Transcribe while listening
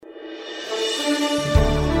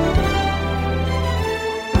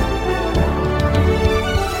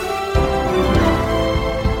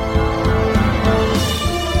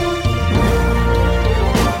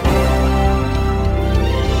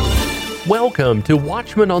Welcome to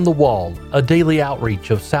Watchman on the Wall, a daily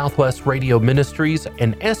outreach of Southwest Radio Ministries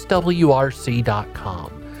and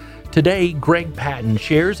SWRC.com. Today, Greg Patton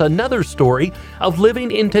shares another story of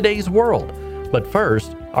living in today's world. But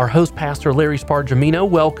first, our host, Pastor Larry Spargimino,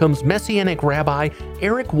 welcomes Messianic Rabbi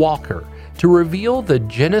Eric Walker to reveal the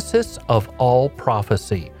genesis of all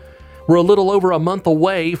prophecy. We're a little over a month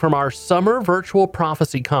away from our summer virtual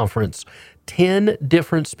prophecy conference. 10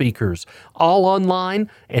 different speakers, all online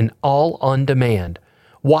and all on demand.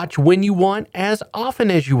 Watch when you want, as often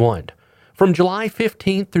as you want. From July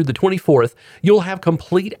 15th through the 24th, you'll have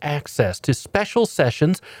complete access to special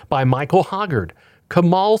sessions by Michael Hoggard,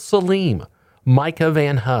 Kamal Salim, Micah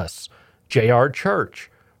Van Huss, J.R. Church,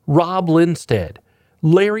 Rob Lindstead,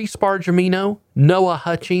 Larry Spargimino, Noah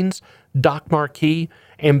Hutchings, Doc Marquis,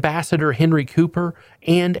 Ambassador Henry Cooper,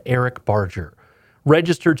 and Eric Barger.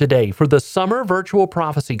 Register today for the Summer Virtual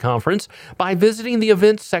Prophecy Conference by visiting the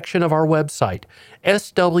events section of our website,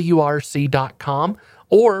 swrc.com,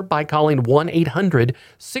 or by calling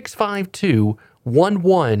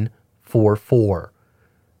 1-800-652-1144.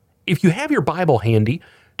 If you have your Bible handy,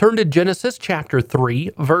 turn to Genesis chapter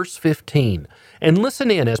 3, verse 15, and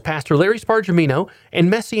listen in as Pastor Larry Spargimino and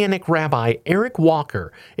Messianic Rabbi Eric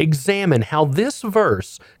Walker examine how this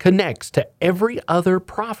verse connects to every other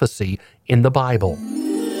prophecy in the Bible.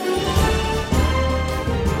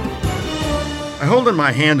 I hold in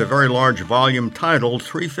my hand a very large volume titled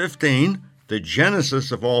 315, The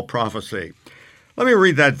Genesis of All Prophecy. Let me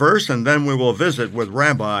read that verse, and then we will visit with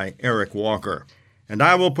Rabbi Eric Walker. And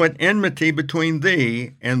I will put enmity between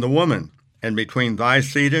thee and the woman, and between thy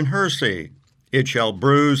seed and her seed. It shall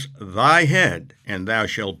bruise thy head, and thou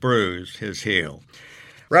shalt bruise his heel.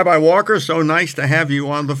 Rabbi Walker, so nice to have you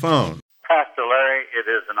on the phone. Pastor Larry, it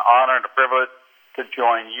is an honor and a privilege to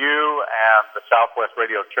join you and the Southwest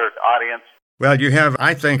Radio Church audience. Well, you have,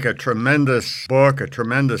 I think, a tremendous book, a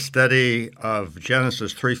tremendous study of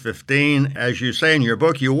Genesis 3:15. As you say in your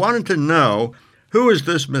book, you wanted to know, who is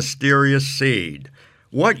this mysterious seed?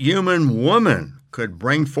 What human woman could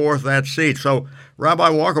bring forth that seed? So, Rabbi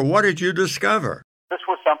Walker, what did you discover? This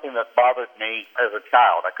was something that bothered me as a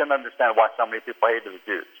child. I couldn't understand why so many people hated the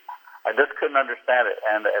Jews. I just couldn't understand it.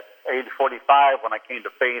 And at age 45, when I came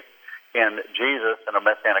to faith in Jesus in a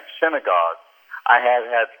Messianic synagogue, I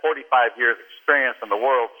had 45 years experience in the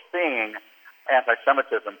world seeing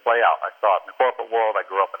anti-Semitism play out. I saw it in the corporate world. I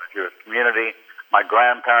grew up in a Jewish community. My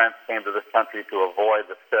grandparents came to this country to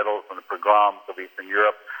avoid the Stettles and the pogroms of Eastern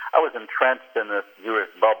Europe. I was entrenched in this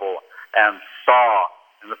Jewish bubble and saw,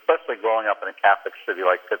 and especially growing up in a Catholic city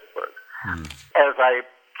like Pittsburgh. As I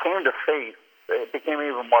came to faith, it became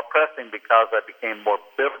even more pressing because I became more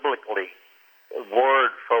biblically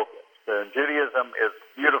word-focused. Judaism is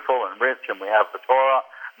beautiful and rich, and we have the Torah,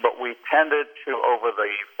 but we tended to, over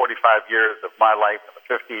the 45 years of my life in the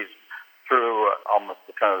 50s through almost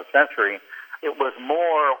the turn of the century, it was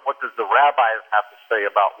more, what does the rabbis have to say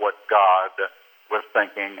about what God was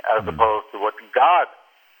thinking, as opposed to what God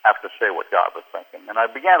have to say what God was thinking. And I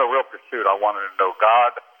began a real pursuit. I wanted to know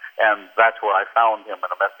God, and that's where I found him in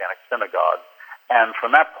a Messianic synagogue. And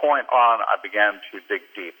from that point on, I began to dig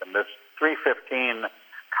deep. And this 315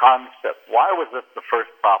 concept, why was this the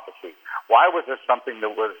first prophecy? Why was this something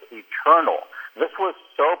that was eternal? This was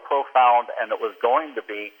so profound, and it was going to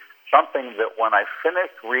be something that when I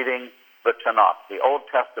finished reading the Tanakh, the Old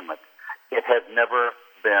Testament, it had never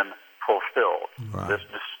been fulfilled. Right. This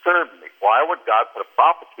disturbed me. Why would God put a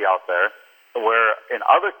prophecy out there where in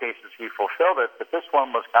other cases he fulfilled it, but this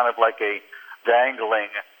one was kind of like a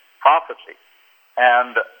dangling prophecy?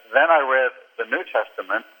 And then I read the New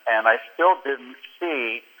Testament, and I still didn't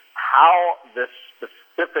see how this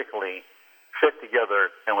specifically fit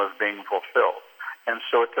together and was being fulfilled. And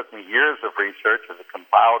so it took me years of research, as it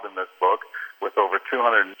compiled in this book, with over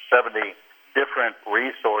 270 different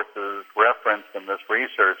resources referenced in this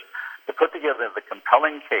research, to put together the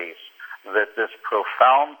compelling case that this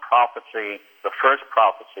profound prophecy, the first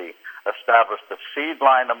prophecy, established the seed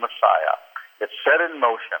line of Messiah. It set in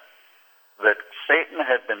motion that Satan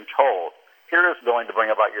had been told, here is going to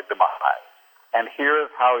bring about your demise, and here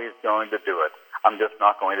is how he's going to do it. I'm just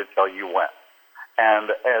not going to tell you when.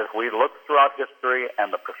 And as we look throughout history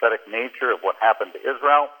and the prophetic nature of what happened to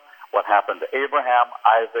Israel, what happened to Abraham,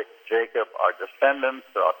 Isaac, Jacob, our descendants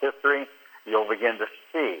throughout history, you'll begin to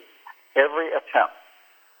see every attempt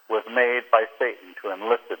was made by Satan to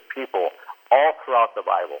enlist people all throughout the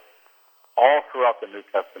Bible, all throughout the New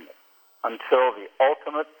Testament, until the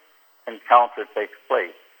ultimate encounter takes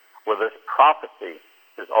place where this prophecy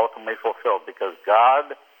is ultimately fulfilled, because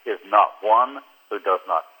God is not one who does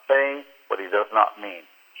not say what he does not mean.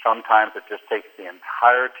 Sometimes it just takes the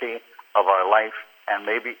entirety of our life and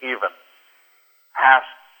maybe even past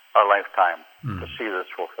our lifetime to see this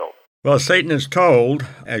fulfilled. Well, Satan is told,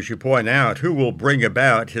 as you point out, who will bring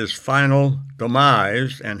about his final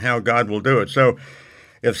demise and how God will do it. So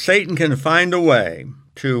if Satan can find a way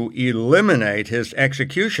to eliminate his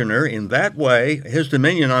executioner, in that way, his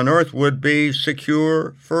dominion on earth would be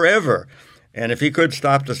secure forever. And if he could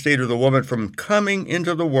stop the seed of the woman from coming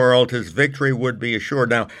into the world, his victory would be assured.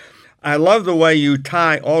 Now, I love the way you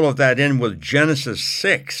tie all of that in with Genesis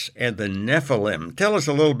 6 and the Nephilim. Tell us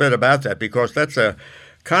a little bit about that, because that's a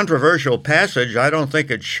controversial passage. I don't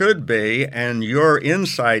think it should be, and your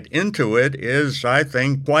insight into it is, I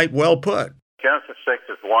think, quite well put. Genesis 6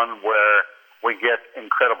 is one where we get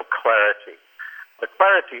incredible clarity. The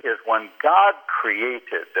clarity is when God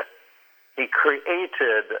created, he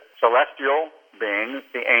created celestial beings,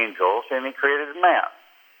 the angels, and he created man.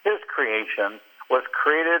 His creation was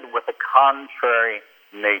created with a contrary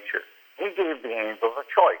nature. He gave the angels a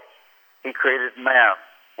choice. He created man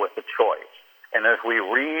with a choice. And as we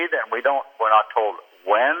read, and we're not told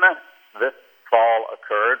when this fall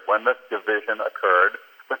occurred, when this division occurred,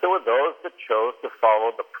 but there were those that chose to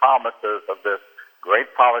follow the promises of this great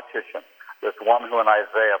politician, this one who in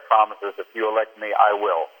Isaiah promises, if you elect me, I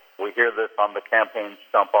will. We hear this on the campaign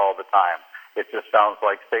stump all the time. It just sounds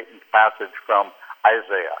like Satan's passage from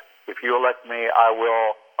Isaiah. If you elect me, I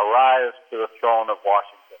will arise to the throne of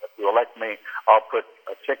Washington. If you elect me, I'll put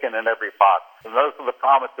a chicken in every pot. And those are the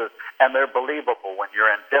promises, and they're believable when you're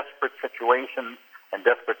in desperate situations and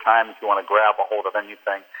desperate times. You want to grab a hold of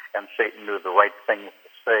anything, and Satan knew the right things to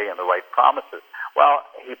say and the right promises. Well,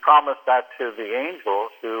 he promised that to the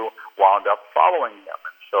angels who wound up following him.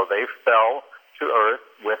 And so they fell to earth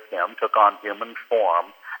with him, took on human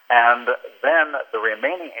form, and then the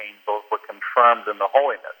remaining angels were confirmed in the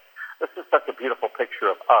holiness. This is such a beautiful picture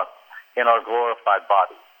of us in our glorified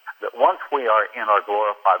bodies, that once we are in our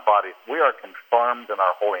glorified bodies, we are confirmed in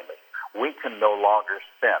our holiness. We can no longer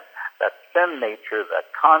sin. That sin nature, that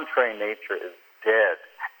contrary nature is dead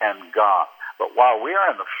and gone. But while we are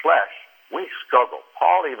in the flesh, we struggle.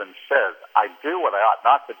 Paul even says, I do what I ought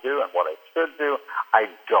not to do, and what I should do, I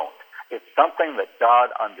don't. It's something that God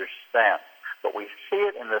understands. But we see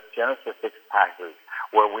it in this Genesis 6 passage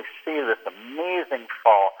where we see this amazing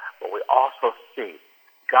fall, but we also see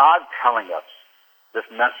God telling us this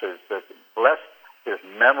message that blessed his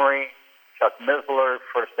memory. Chuck Missler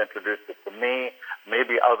first introduced it to me.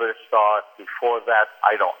 Maybe others saw it before that.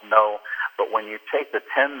 I don't know. But when you take the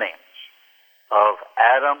 10 names of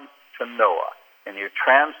Adam to Noah and you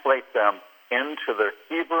translate them into their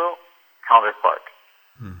Hebrew counterpart,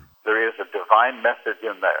 there is a divine message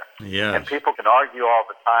in there. Yes. And people can argue all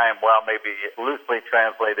the time, well, maybe loosely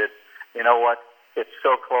translated, you know what, it's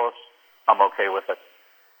so close, I'm okay with it.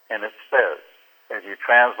 And it says, as you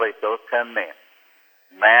translate those 10 names,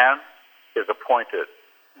 man is appointed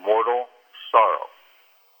mortal sorrow,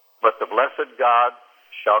 but the blessed God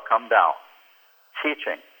shall come down,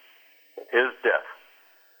 teaching that his death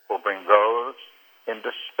will bring those in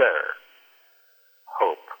despair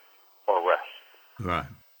hope or rest. Right.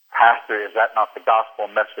 Pastor, is that not the gospel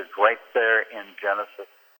message right there in Genesis?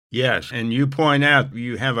 Yes, and you point out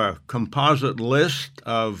you have a composite list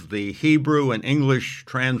of the Hebrew and English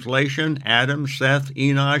translation: Adam, Seth,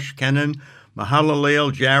 Enosh, Kenan,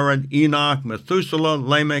 Mahalalel, Jared, Enoch, Methuselah,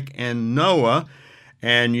 Lamech, and Noah.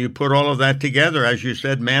 And you put all of that together. As you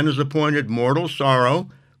said, man is appointed mortal sorrow,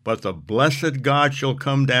 but the blessed God shall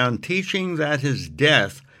come down, teaching that his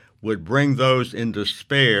death would bring those in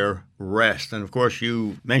despair rest. And of course,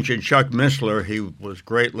 you mentioned Chuck Missler. He was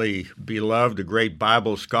greatly beloved, a great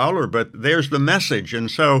Bible scholar, but there's the message.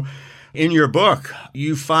 And so in your book,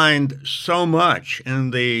 you find so much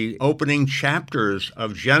in the opening chapters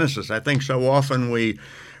of Genesis. I think so often we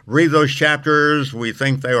read those chapters, we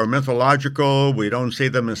think they are mythological, we don't see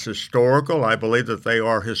them as historical. I believe that they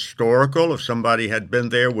are historical. If somebody had been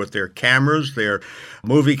there with their cameras, their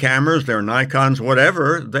movie cameras, their Nikons,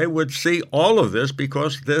 whatever, they would see all of this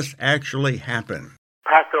because this actually happened.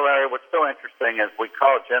 Pastor Larry, what's so interesting is we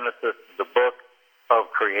call Genesis the book of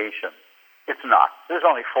creation. It's not. There's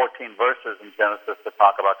only 14 verses in Genesis that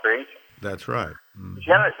talk about creation. That's right. Mm-hmm.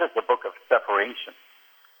 Genesis is the book of separation.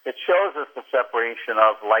 It shows us the separation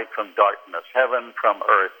of light from darkness, heaven from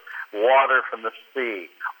earth, water from the sea.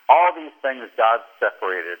 All these things God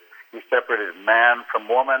separated. He separated man from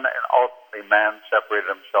woman, and ultimately man separated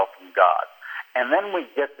himself from God. And then we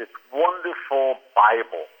get this wonderful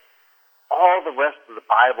Bible, all the rest of the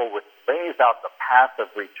Bible, which lays out the path of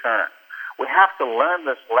return. We have to learn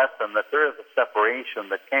this lesson that there is a separation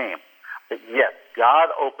that came, but yet God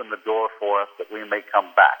opened the door for us that we may come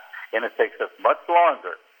back. And it takes us much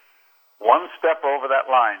longer step over that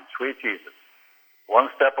line, sweet Jesus.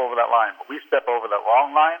 One step over that line. But we step over that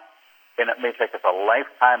wrong line, and it may take us a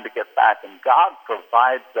lifetime to get back. And God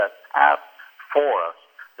provides that path for us.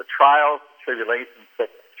 The trials, the tribulations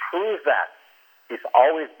that prove that He's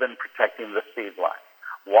always been protecting the seed line.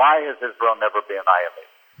 Why has Israel never been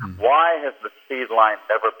annihilated? Why has the seed line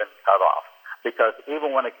never been cut off? Because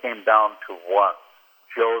even when it came down to one,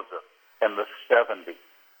 Joseph and the 70,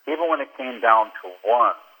 even when it came down to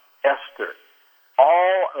one, Esther,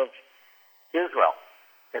 all of Israel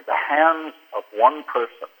in the hands of one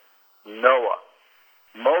person, Noah,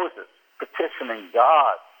 Moses, petitioning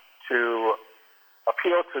God to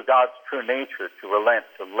appeal to God's true nature, to relent,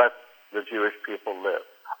 to let the Jewish people live,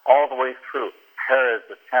 all the way through Herod's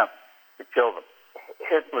attempt to kill them,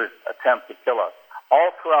 Hitler's attempt to kill us.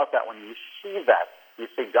 All throughout that, when you see that, you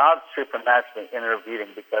see God supernaturally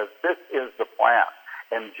intervening, because this is the plan.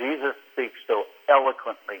 And Jesus speaks so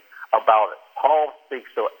eloquently about it. Paul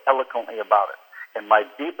speaks so eloquently about it. And my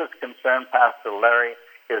deepest concern, Pastor Larry,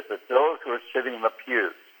 is that those who are sitting in the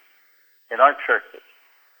pews in our churches,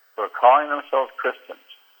 who are calling themselves Christians,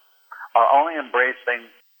 are only embracing,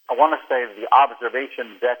 I want to say, the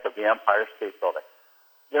observation deck of the Empire State Building.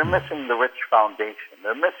 They're missing the rich foundation.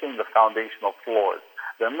 They're missing the foundational floors.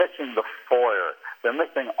 They're missing the foyer. They're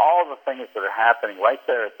missing all the things that are happening right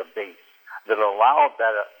there at the base that allowed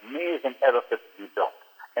that amazing edifice to be built.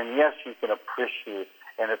 And yes, you can appreciate,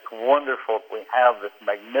 and it's wonderful that we have this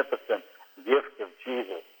magnificent gift of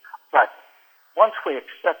Jesus. But once we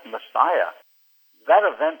accept Messiah, that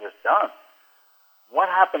event is done. What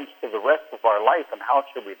happens to the rest of our life, and how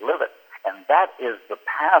should we live it? And that is the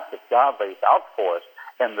path that God lays out for us.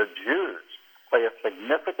 And the Jews play a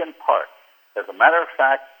significant part, as a matter of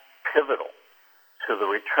fact, pivotal to the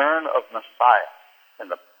return of Messiah.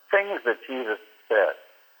 And the things that Jesus said,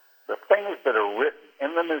 the things that are written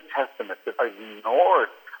in the New Testament that are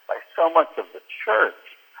ignored by so much of the church,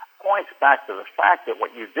 points back to the fact that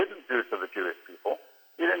what you didn't do to the Jewish people,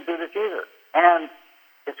 you didn't do to Jesus. And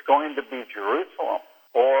it's going to be Jerusalem,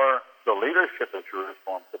 or the leadership of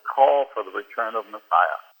Jerusalem, to call for the return of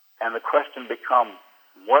Messiah. And the question becomes,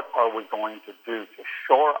 what are we going to do to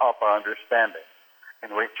shore up our understanding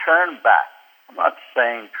and return back? I'm not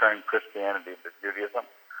saying turn Christianity to Judaism.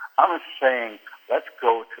 I'm saying let's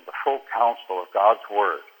go to the full counsel of God's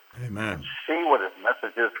Word. Amen. And see what His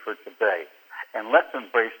message is for today. And let's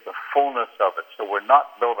embrace the fullness of it, so we're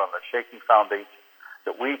not built on a shaky foundation,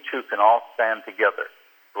 that we too can all stand together,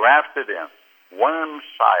 grafted in, one in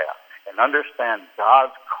Messiah, and understand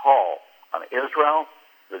God's call on Israel,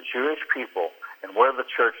 the Jewish people, and where the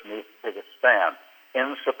church needs to take a stand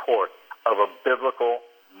in support of a biblical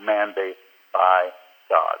mandate by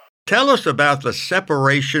God. Tell us about the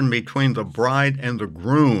separation between the bride and the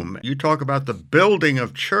groom. You talk about the building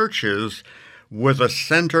of churches with a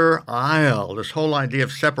center aisle, this whole idea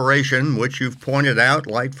of separation, which you've pointed out,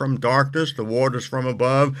 light from darkness, the waters from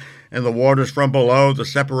above and the waters from below, the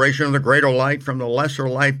separation of the greater light from the lesser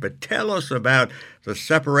light. But tell us about the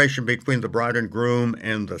separation between the bride and groom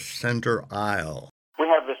and the center aisle. We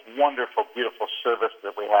have this wonderful, beautiful service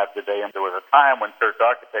that we have today, and there was a time when church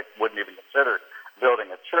architects wouldn't even consider building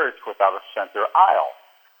a church without a center aisle.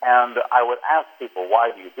 And I would ask people, why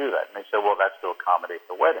do you do that? And they say, well, that's to accommodate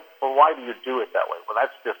the wedding. Well, why do you do it that way? Well,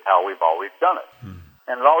 that's just how we've always done it.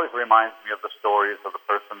 And it always reminds me of the stories of the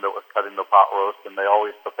person that was cutting the pot roast, and they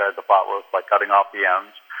always prepared the pot roast by cutting off the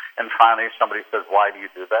ends. And finally somebody says, why do you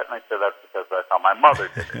do that? And I say, that's because that's how my mother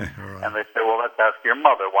did it. Right. And they say, well, let's ask your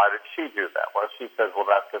mother, why did she do that? Well, she says, well,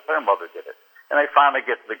 that's because her mother did it. And they finally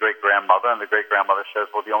get to the great-grandmother, and the great-grandmother says,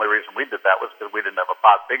 well, the only reason we did that was because we didn't have a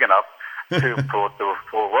pot big enough to put the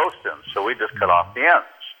full roast in, so we just cut off the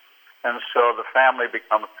ends. And so the family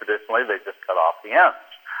becomes, traditionally, they just cut off the ends.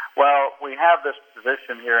 Well, we have this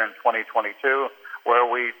position here in 2022 where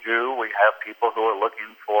we have people who are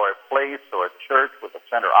looking for a place or a church with a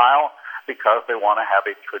center aisle because they want to have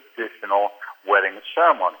a traditional wedding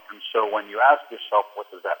ceremony. And so when you ask yourself, what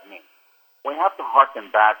does that mean? We have to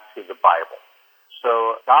hearken back to the Bible.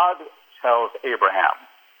 So God tells Abraham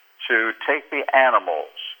to take the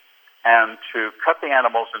animals and to cut the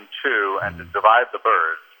animals in two and to divide the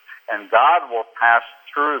birds, and God will pass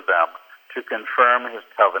through them to confirm His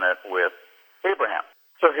covenant with Abraham.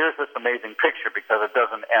 So here's this amazing picture, because it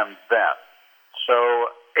doesn't end then. So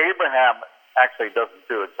Abraham actually doesn't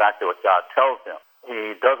do exactly what God tells him.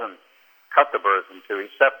 He doesn't cut the birds in two, he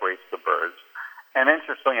separates the birds. And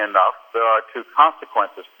interestingly enough, there are two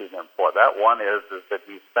consequences to him for that. One is that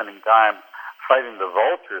he's spending time fighting the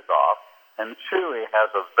vultures off, and two, he has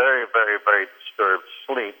a very, very, very disturbed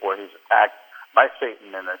sleep where he's attacked by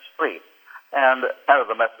Satan in his sleep. And kind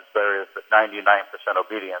of the message there is that 99%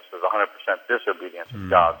 obedience is 100% disobedience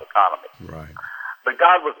in God's economy. Right. But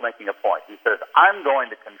God was making a point. He says, I'm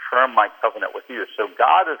going to confirm my covenant with you. So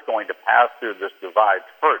God is going to pass through this divide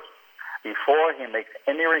first before he makes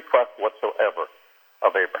any request whatsoever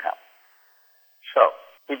of Abraham. So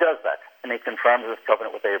he does that, and he confirms his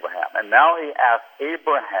covenant with Abraham. And now he asks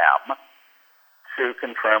Abraham to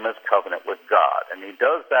confirm his covenant with God. And he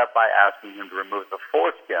does that by asking him to remove the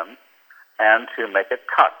foreskin and to make a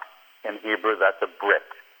cut. In Hebrew, that's a brit.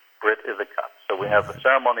 Brit is a cut. So we have the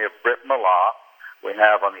ceremony of Brit Milah. We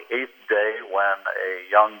have on the 8th day when a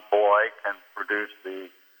young boy can produce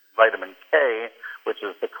the vitamin K, which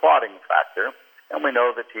is the clotting factor. And we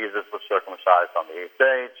know that Jesus was circumcised on the 8th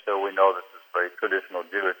day, so we know this is a very traditional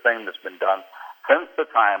Jewish thing that's been done since the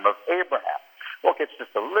time of Abraham. Well, it gets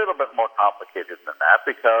just a little bit more complicated than that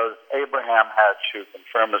because Abraham had to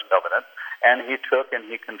confirm his covenant, and he took and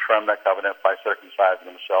he confirmed that covenant by circumcising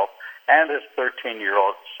himself and his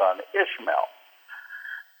 13-year-old son Ishmael.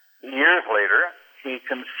 Years later, he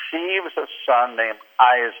conceives a son named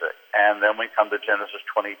Isaac, and then we come to Genesis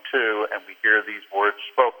 22, and we hear these words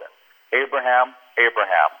spoken. Abraham,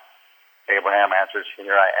 Abraham. Abraham answers,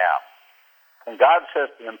 here I am. And God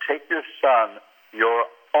says to him, take your son, your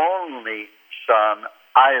only son,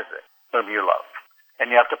 Isaac, whom you love.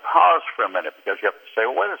 And you have to pause for a minute because you have to say,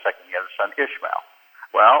 well, wait a second, he has a son Ishmael.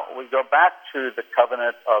 Well, we go back to the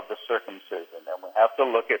covenant of the circumcision, and we have to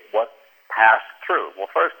look at what passed through.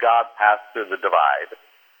 Well, first, God passed through the divide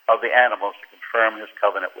of the animals to confirm his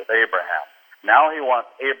covenant with Abraham. Now he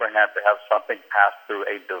wants Abraham to have something pass through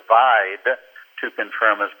a divide to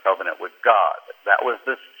confirm his covenant with God. That was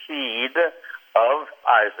the seed of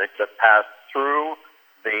Isaac that passed through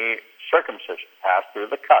the circumcision, passed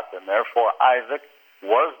through the cut, and therefore Isaac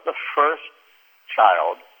was the first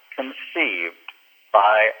child conceived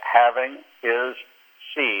by having his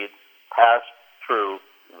seed pass through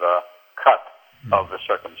the cut of the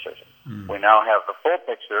circumcision. We now have the full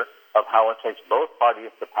picture of how it takes both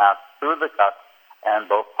parties to pass through the cut and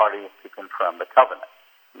both parties to confirm the covenant.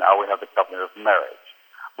 Now we have the covenant of marriage.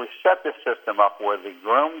 We set this system up where the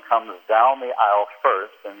groom comes down the aisle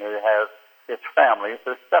first, and it has its families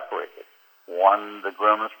are separated. The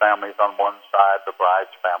groom's family is on one side, the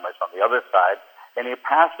bride's family is on the other side, and he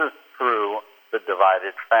passes through the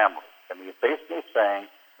divided family. And he's basically saying,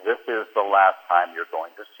 this is the last time you're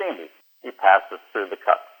going to see me. He passes through the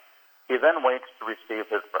cut. He then waits to receive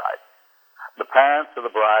his bride. The parents of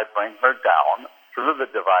the bride bring her down through the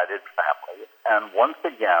divided family, and once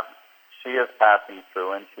again, she is passing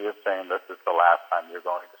through, and she is saying, this is the last time you're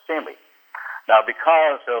going to see me. Now,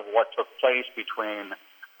 because of what took place between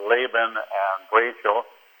Laban and Rachel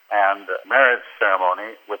and the marriage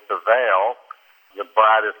ceremony with the veil, the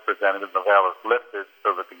bride is presented and the veil is lifted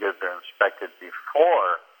so that the goods are inspected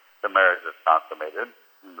before the marriage is consummated.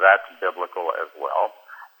 That's biblical as well.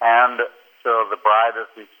 And so the bride is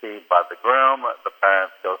received by the groom. The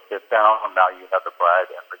parents go sit down, and now you have the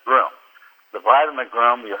bride and the groom. The bride and the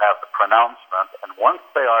groom, you have the pronouncement, and once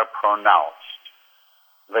they are pronounced,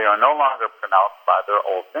 they are no longer pronounced by their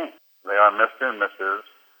old name. They are Mr. and Mrs.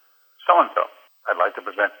 So-and-so. I'd like to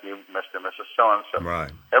present to you Mr. and Mrs. So-and-so.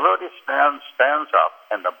 Right. Everybody stands up,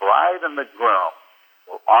 and the bride and the groom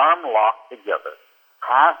will arm lock together,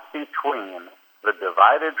 pass between the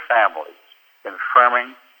divided families,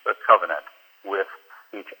 confirming the covenant with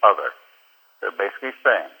each other. They're basically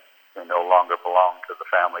saying, we no longer belong to the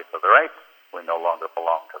family to the right, we no longer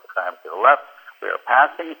belong to the family to the left, we are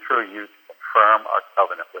passing through you to confirm our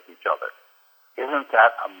covenant with each other. Isn't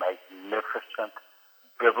that a magnificent,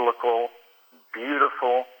 biblical,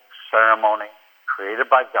 beautiful ceremony created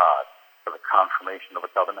by God for the confirmation of a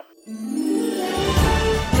covenant?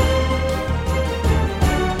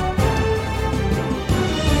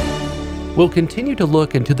 We'll continue to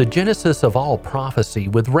look into the genesis of all prophecy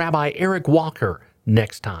with Rabbi Eric Walker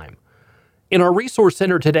next time. In our Resource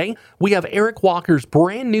Center today, we have Eric Walker's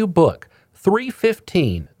brand new book,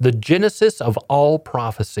 315, The Genesis of All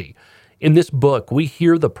Prophecy. In this book, we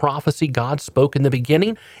hear the prophecy God spoke in the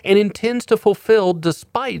beginning and intends to fulfill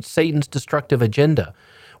despite Satan's destructive agenda.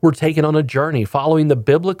 We're taken on a journey following the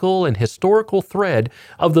biblical and historical thread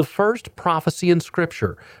of the first prophecy in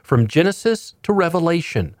Scripture, from Genesis to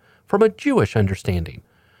Revelation, from a Jewish understanding.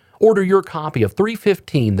 Order your copy of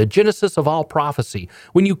 315, The Genesis of All Prophecy,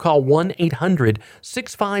 when you call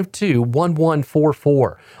 1-800-652-1144,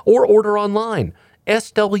 or order online,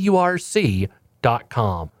 swrc.com.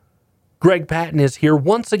 Greg Patton is here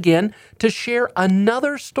once again to share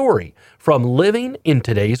another story from living in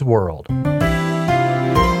today's world.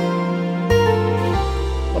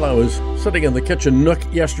 Well, I I was sitting in the kitchen nook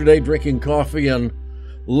yesterday drinking coffee and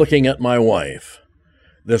looking at my wife.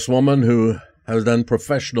 This woman who has done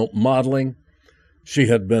professional modeling. She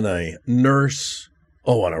had been a nurse,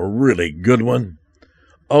 and a really good one.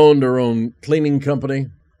 Owned her own cleaning company.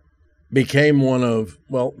 Became one of,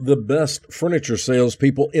 the best furniture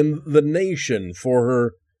salespeople in the nation for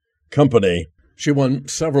her company. She won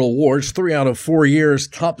several awards, 3 out of 4 years,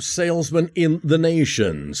 top salesman in the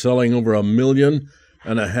nation, selling over $1.5 million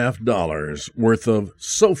worth of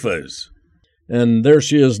sofas. And there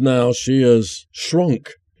she is now. She is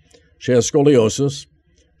shrunk. She has scoliosis.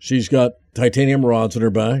 She's got titanium rods in her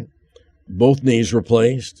back, both knees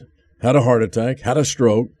replaced, had a heart attack, had a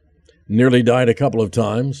stroke, nearly died a couple of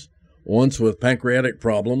times, once with pancreatic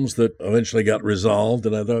problems that eventually got resolved.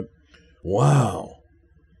 And I thought, wow,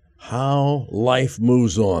 how life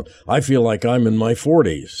moves on. I feel like I'm in my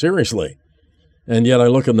 40s, seriously. And yet I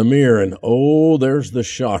look in the mirror and, there's the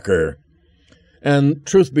shocker. And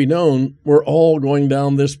truth be known, we're all going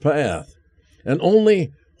down this path. And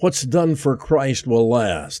only what's done for Christ will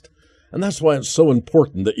last. And that's why it's so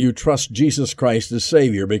important that you trust Jesus Christ as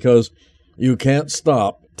Savior, because you can't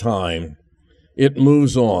stop time. It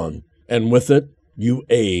moves on, and with it, you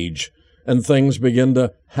age, and things begin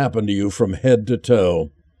to happen to you from head to toe.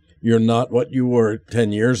 You're not what you were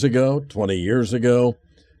 10 years ago, 20 years ago.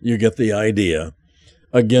 You get the idea.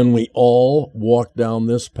 Again, we all walk down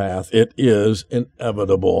this path. It is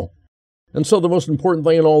inevitable. And so the most important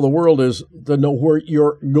thing in all the world is to know where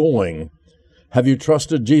you're going. Have you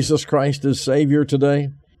trusted Jesus Christ as Savior today?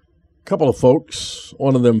 A couple of folks,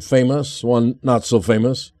 one of them famous, one not so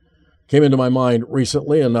famous, came into my mind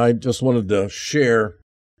recently, and I just wanted to share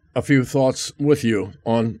a few thoughts with you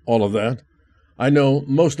on all of that. I know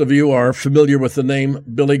most of you are familiar with the name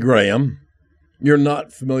Billy Graham. You're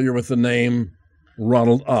not familiar with the name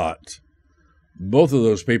Ronald Ott. Both of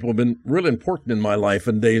those people have been really important in my life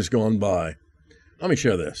in days gone by. Let me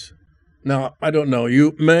share this. Now, I don't know,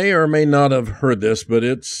 you may or may not have heard this, but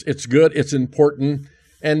it's good, it's important,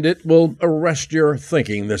 and it will arrest your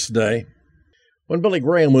thinking this day. When Billy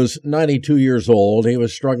Graham was 92 years old, he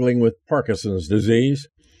was struggling with Parkinson's disease.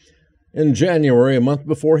 In January, a month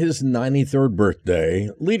before his 93rd birthday,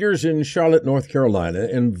 leaders in Charlotte, North Carolina,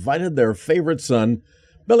 invited their favorite son,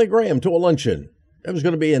 Billy Graham, to a luncheon. It was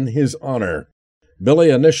going to be in his honor.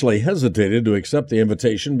 Billy initially hesitated to accept the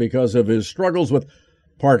invitation because of his struggles with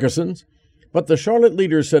Parkinson's, but the Charlotte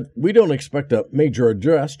leaders said, "We don't expect a major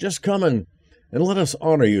address. Just come and let us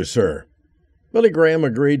honor you, sir." Billy Graham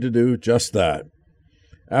agreed to do just that.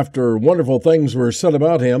 After wonderful things were said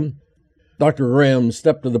about him, Dr. Graham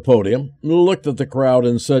stepped to the podium, looked at the crowd,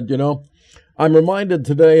 and said, "I'm reminded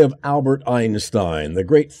today of Albert Einstein, the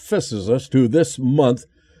great physicist who this month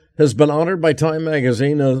has been honored by Time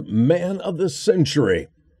magazine as Man of the Century.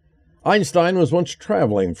 Einstein was once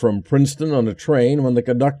traveling from Princeton on a train when the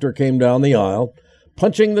conductor came down the aisle,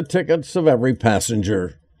 punching the tickets of every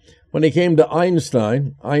passenger. When he came to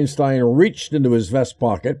Einstein, Einstein reached into his vest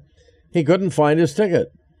pocket. He couldn't find his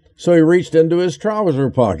ticket, so he reached into his trouser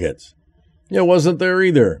pockets. It wasn't there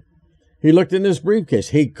either. He looked in his briefcase.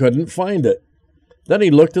 He couldn't find it. Then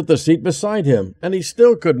he looked at the seat beside him, and he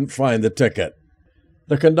still couldn't find the ticket.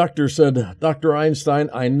 The conductor said, "Dr. Einstein,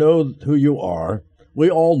 I know who you are. We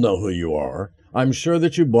all know who you are. I'm sure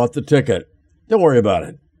that you bought the ticket. Don't worry about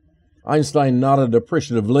it." Einstein nodded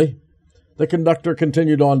appreciatively. The conductor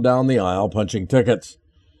continued on down the aisle, punching tickets.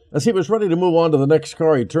 As he was ready to move on to the next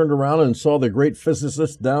car, he turned around and saw the great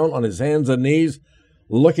physicist down on his hands and knees,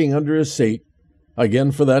 looking under his seat,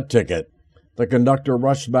 again for that ticket. The conductor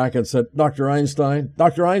rushed back and said, Dr. Einstein,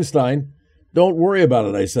 don't worry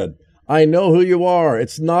about it," I said. "I know who you are.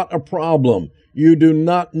 It's not a problem. You do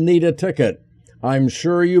not need a ticket. I'm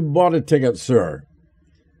sure you bought a ticket, sir."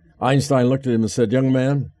 Einstein looked at him and said, "Young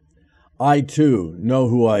man, I too know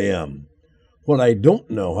who I am. What I don't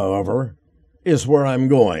know, however, is where I'm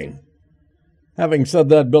going." Having said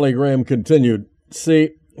that, Billy Graham continued, "See,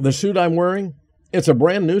 the suit I'm wearing? It's a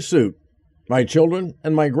brand new suit. My children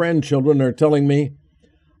and my grandchildren are telling me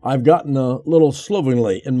I've gotten a little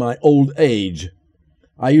slovenly in my old age.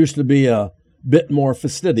 I used to be a bit more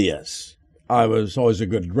fastidious. I was always a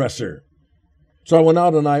good dresser. So I went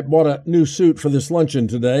out and I bought a new suit for this luncheon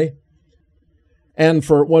today, and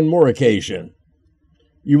for one more occasion.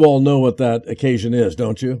 You all know what that occasion is,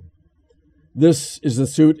 don't you? This is the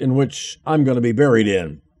suit in which I'm going to be buried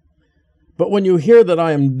in. But when you hear that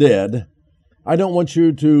I am dead, I don't want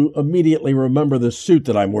you to immediately remember the suit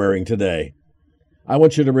that I'm wearing today. I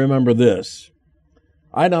want you to remember this.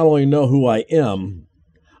 I not only know who I am,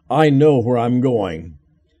 I know where I'm going.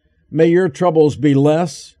 May your troubles be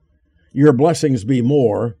less, your blessings be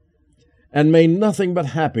more, and may nothing but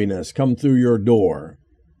happiness come through your door.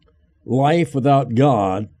 Life without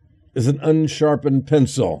God is an unsharpened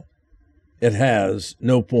pencil. It has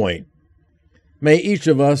no point. May each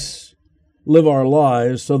of us live our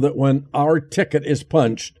lives so that when our ticket is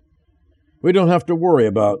punched, we don't have to worry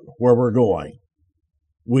about where we're going.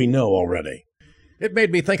 We know already. It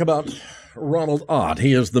made me think about Ronald Ott.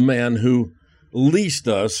 He is the man who leased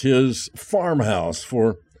us his farmhouse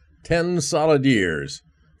for 10 solid years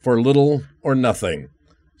for little or nothing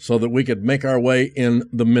so that we could make our way in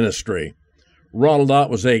the ministry. Ronald Ott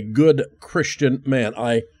was a good Christian man.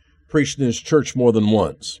 I preached in his church more than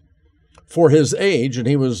once. For his age, and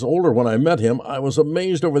he was older when I met him, I was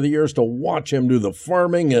amazed over the years to watch him do the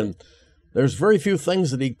farming, and there's very few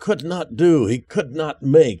things that he could not do, he could not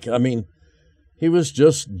make. I mean, he was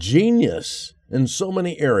just genius in so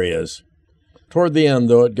many areas. Toward the end,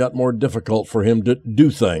 though, it got more difficult for him to do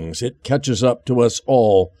things. It catches up to us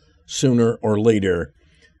all sooner or later.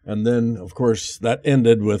 And then, of course, that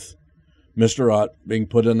ended with Mr. Ott being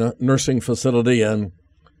put in a nursing facility and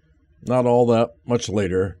not all that much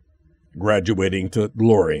later, graduating to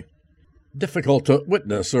glory. Difficult to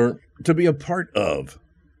witness or to be a part of.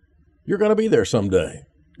 You're going to be there someday.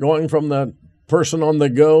 Going from that person on the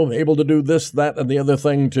go, able to do this, that, and the other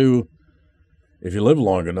thing to, if you live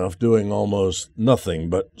long enough, doing almost nothing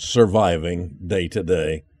but surviving day to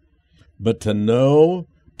day. But to know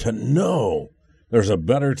there's a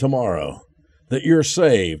better tomorrow, that you're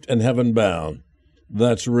saved and heaven bound,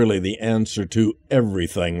 that's really the answer to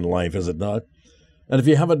everything in life, is it not? And if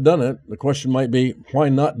you haven't done it, the question might be, why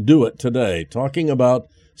not do it today? Talking about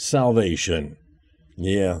salvation.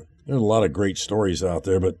 Yeah, there's a lot of great stories out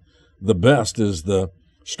there, but the best is the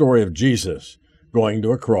story of Jesus going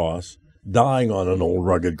to a cross, dying on an old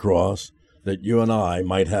rugged cross, that you and I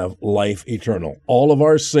might have life eternal. All of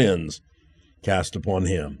our sins cast upon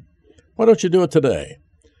him. Why don't you do it today?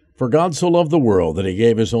 For God so loved the world that he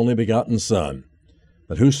gave his only begotten Son,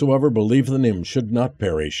 that whosoever believeth in him should not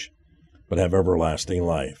perish, but have everlasting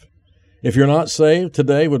life. If you're not saved,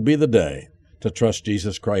 today would be the day to trust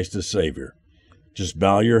Jesus Christ as Savior. Just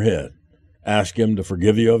bow your head, ask him to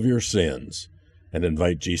forgive you of your sins, and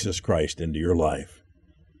invite Jesus Christ into your life.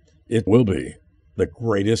 It will be the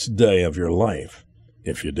greatest day of your life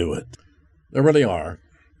if you do it. There really are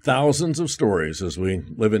thousands of stories as we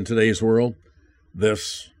live in today's world.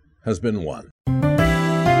 This has been one.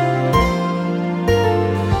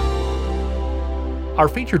 Our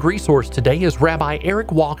featured resource today is Rabbi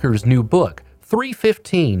Eric Walker's new book,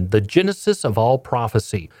 315, The Genesis of All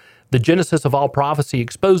Prophecy. The Genesis of All Prophecy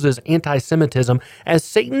exposes anti-Semitism as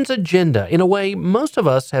Satan's agenda in a way most of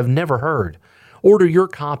us have never heard. Order your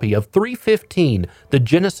copy of 315, The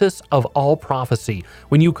Genesis of All Prophecy,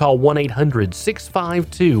 when you call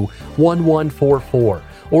 1-800-652-1144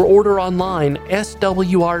 or order online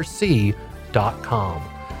swrc.com.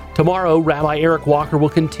 Tomorrow, Rabbi Eric Walker will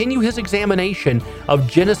continue his examination of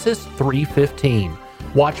Genesis 3:15.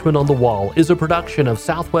 Watchman on the Wall is a production of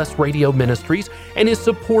Southwest Radio Ministries and is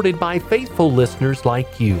supported by faithful listeners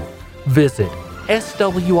like you. Visit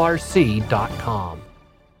swrc.com.